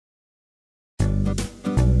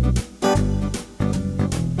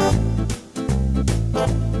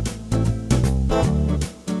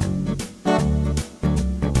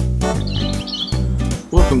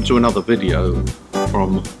Welcome to another video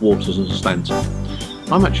from Waters and Stanton.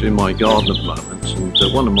 I'm actually in my garden at the moment,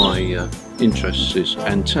 and one of my interests is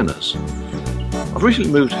antennas. I've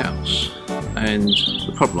recently moved house, and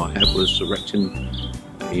the problem I had was erecting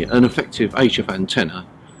an effective HF antenna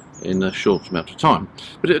in a short amount of time.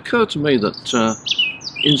 But it occurred to me that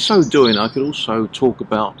in so doing I could also talk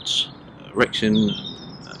about erecting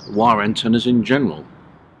wire antennas in general.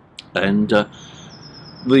 And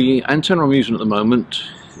the antenna I'm using at the moment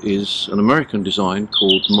is an American design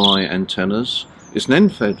called My Antennas. It's an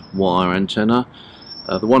end-fed wire antenna.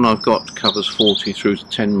 The one I've got covers 40 through to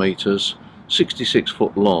 10 meters, 66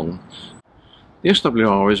 foot long. The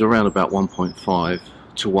SWR is around about 1.5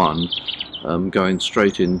 to 1, going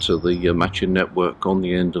straight into the matching network on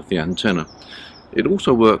the end of the antenna. It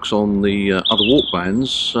also works on the other walk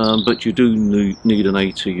bands, but you do need an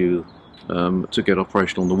ATU to get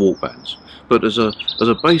operational on the walk bands. But as a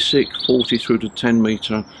basic 40 through to 10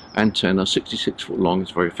 meter antenna, 66 foot long,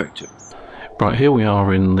 is very effective. Right, here we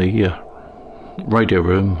are in the radio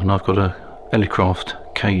room, and I've got a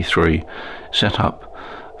Elecraft K3 set up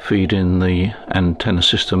feeding the antenna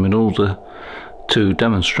system in order to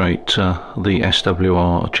demonstrate the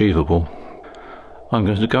SWR achievable. I'm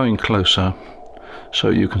going to go in closer so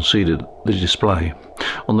you can see the display.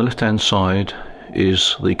 On the left hand side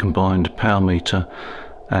is the combined power meter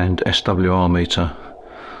and SWR meter.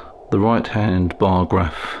 The right hand bar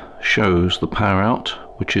graph shows the power out,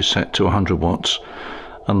 which is set to 100 watts,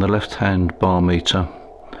 and the left hand bar meter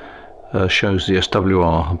shows the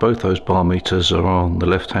SWR. Both those bar meters are on the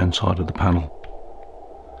left hand side of the panel.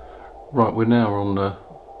 Right, we're now on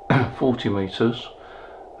 40 meters,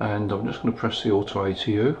 and I'm just going to press the auto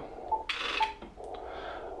ATU.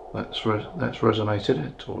 That's resonated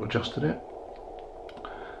it or adjusted it.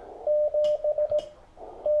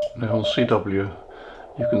 Now on CW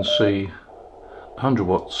you can see 100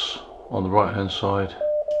 watts on the right hand side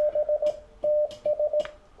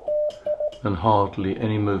and hardly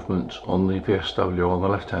any movement on the VSW on the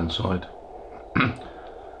left hand side.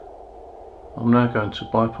 I'm now going to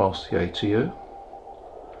bypass the ATU.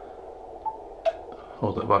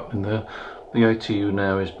 Hold that button in there. The ATU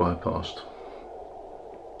now is bypassed,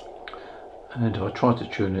 and if I try to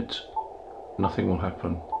tune it, nothing will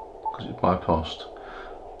happen because it's bypassed.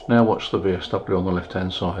 Now watch the VSW on the left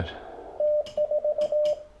hand side.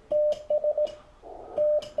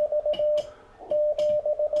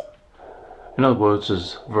 In other words,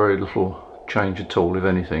 there's very little change at all, if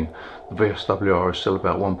anything. The VSWR is still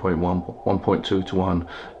about 1.1, 1.2 to 1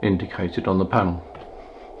 indicated on the panel.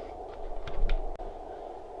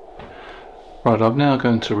 Right, I'm now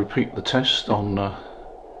going to repeat the test on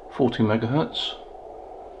 40 megahertz.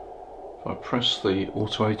 If I press the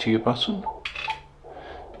auto ATU button,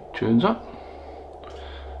 tunes up,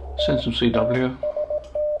 send some CW,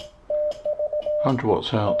 100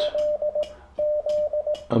 watts out,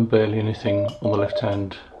 and barely anything on the left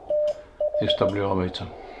hand SWR meter.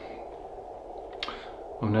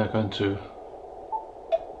 I'm now going to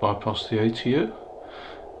bypass the ATU.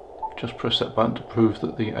 Just press that button to prove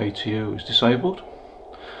that the ATU is disabled,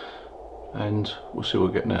 and we'll see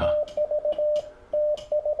what we get now.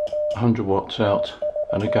 100 watts out,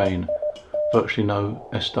 and again virtually no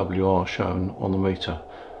SWR shown on the meter.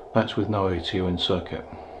 That's with no ATU in circuit.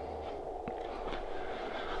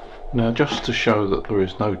 Now, just to show that there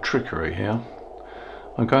is no trickery here,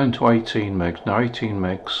 I'm going to 18 megs. Now 18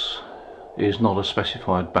 megs is not a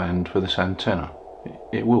specified band for this antenna.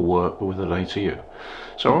 It will work with an ATU.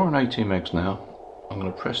 So we're on 18 megs now. I'm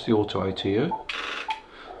going to press the auto ATU.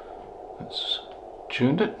 That's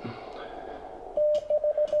tuned it.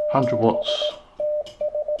 100 watts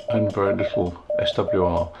and very little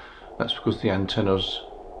SWR. That's because the antennas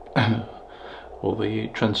or the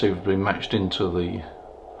transceiver has been matched into the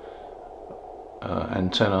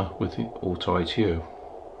antenna with the auto ATU.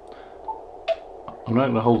 I'm now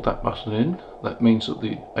going to hold that button in. That means that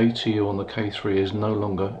the ATU on the K3 is no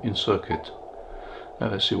longer in circuit. Now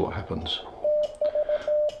let's see what happens.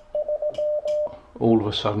 All of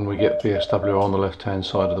a sudden we get VSWR on the left hand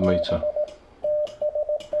side of the meter.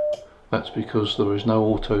 That's because there is no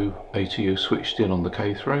auto ATU switched in on the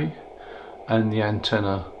K3, and the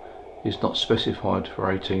antenna is not specified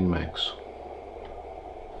for 18 megs.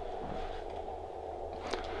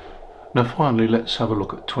 Now finally, let's have a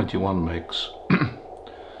look at 21 megs.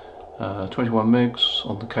 21 megs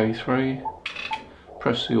on the K3.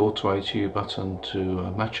 Press the auto ATU button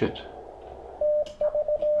to match it.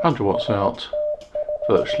 100 watts out,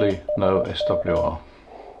 virtually no SWR.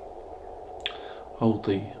 Hold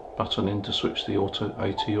the button in to switch the auto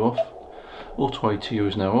ATU off. Auto ATU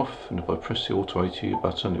is now off, and if I press the auto ATU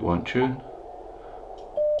button it won't tune.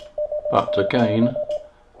 But again,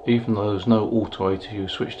 even though there's no auto ATU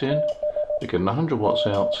switched in, we're getting 100 watts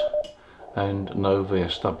out and no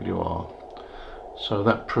VSWR. So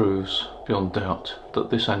that proves beyond doubt that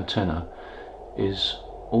this antenna is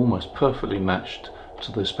almost perfectly matched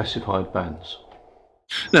to the specified bands.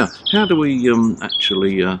 Now, how do we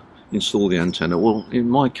actually install the antenna? Well, in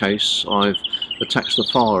my case, I've attached the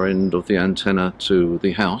far end of the antenna to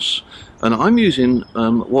the house, and I'm using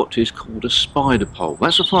what is called a Spiderpole.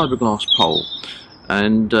 That's a fiberglass pole,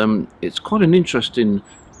 and it's quite an interesting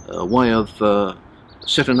way of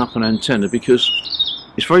setting up an antenna because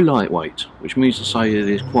it's very lightweight, which means to say it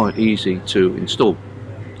is quite easy to install.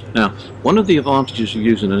 Now, one of the advantages of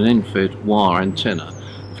using an end-fed wire antenna,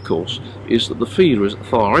 of course, is that the feeder is at the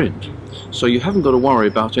far end, so you haven't got to worry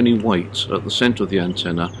about any weight at the centre of the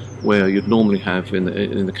antenna where you'd normally have in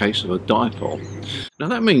the case of a dipole. Now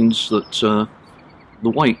that means that the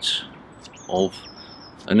weight of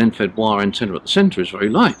an end-fed wire antenna at the centre is very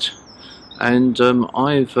light, and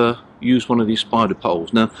I've used one of these spider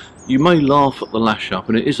poles. Now you may laugh at the lash up,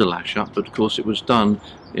 and it is a lash up, but of course it was done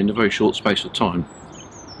in a very short space of time.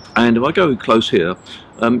 And if I go close here,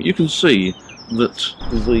 you can see that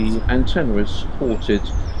the antenna is supported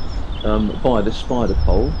by this spider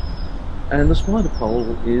pole, and the spider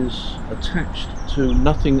pole is attached to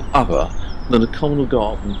nothing other than a common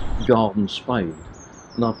garden spade,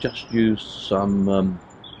 and I've just used some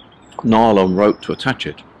nylon rope to attach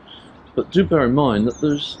it. But do bear in mind that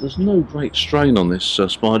there's no great strain on this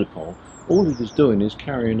spider pole. All it is doing is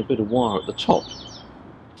carrying a bit of wire at the top,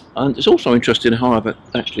 and it's also interesting how I've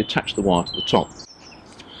actually attached the wire to the top.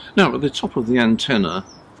 Now at the top of the antenna,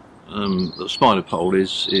 the spider pole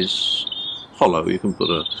is hollow. You can put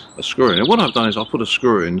a screw in, and what I've done is I've put a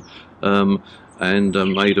screw in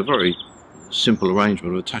and made a very simple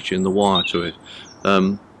arrangement of attaching the wire to it.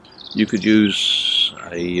 You could use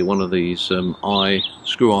one of these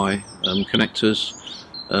screw eye connectors,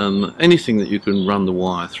 anything that you can run the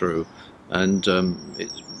wire through, and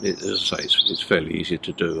as I say, it's fairly easy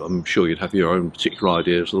to do. I'm sure you'd have your own particular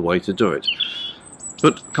ideas of the way to do it,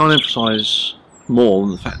 but can't emphasise more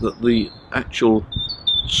than the fact that the actual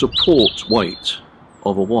support weight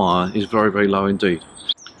of a wire is very, very low indeed.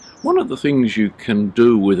 One of the things you can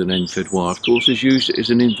do with an end-fed wire, of course, is use it as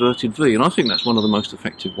an inverted V, and I think that's one of the most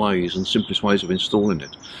effective ways and simplest ways of installing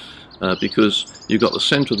it, because you've got the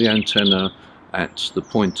centre of the antenna at the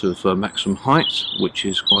point of maximum height, which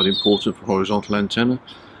is quite important for horizontal antenna,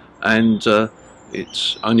 and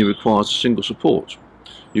it only requires a single support.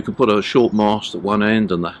 You can put a short mast at one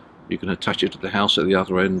end, and you can attach it to the house at the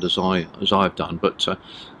other end, as I've done, but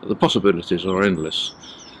the possibilities are endless.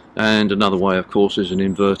 And another way, of course, is an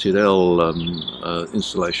inverted L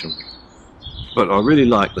installation. But I really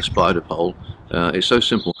like the spider pole. It's so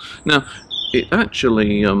simple. Now, it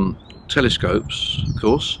actually telescopes, of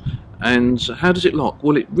course. And how does it lock?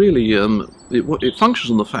 Well, it really it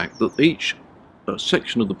functions on the fact that each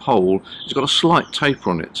section of the pole has got a slight taper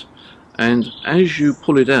on it, and as you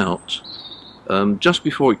pull it out, just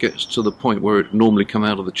before it gets to the point where it normally come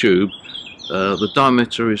out of the tube, the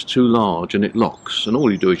diameter is too large and it locks, and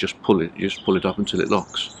all you do is just pull it up until it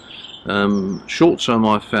locks. Short term,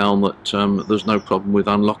 I found that there's no problem with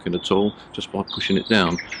unlocking at all just by pushing it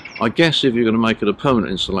down. I guess if you're going to make it a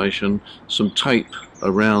permanent installation, some tape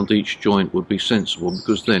around each joint would be sensible,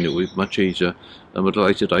 because then it would be much easier at a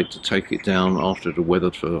later date to take it down after it had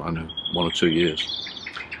weathered for, I don't know, 1 or 2 years.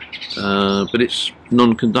 But it's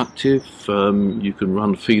non-conductive. You can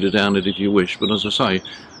run feeder down it if you wish, but as I say,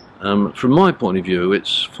 from my point of view,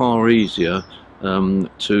 it's far easier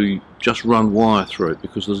to just run wire through it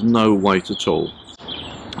because there's no weight at all.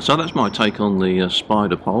 So that's my take on the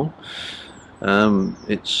spider pole.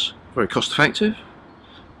 It's very cost effective,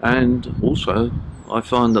 and also I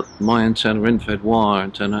find that my antenna, end-fed wire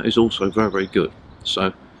antenna, is also very, very good.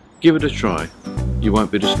 So give it a try, you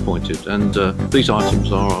won't be disappointed. And these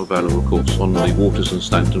items are available, of course, on the Waters and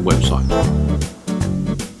Stanton website.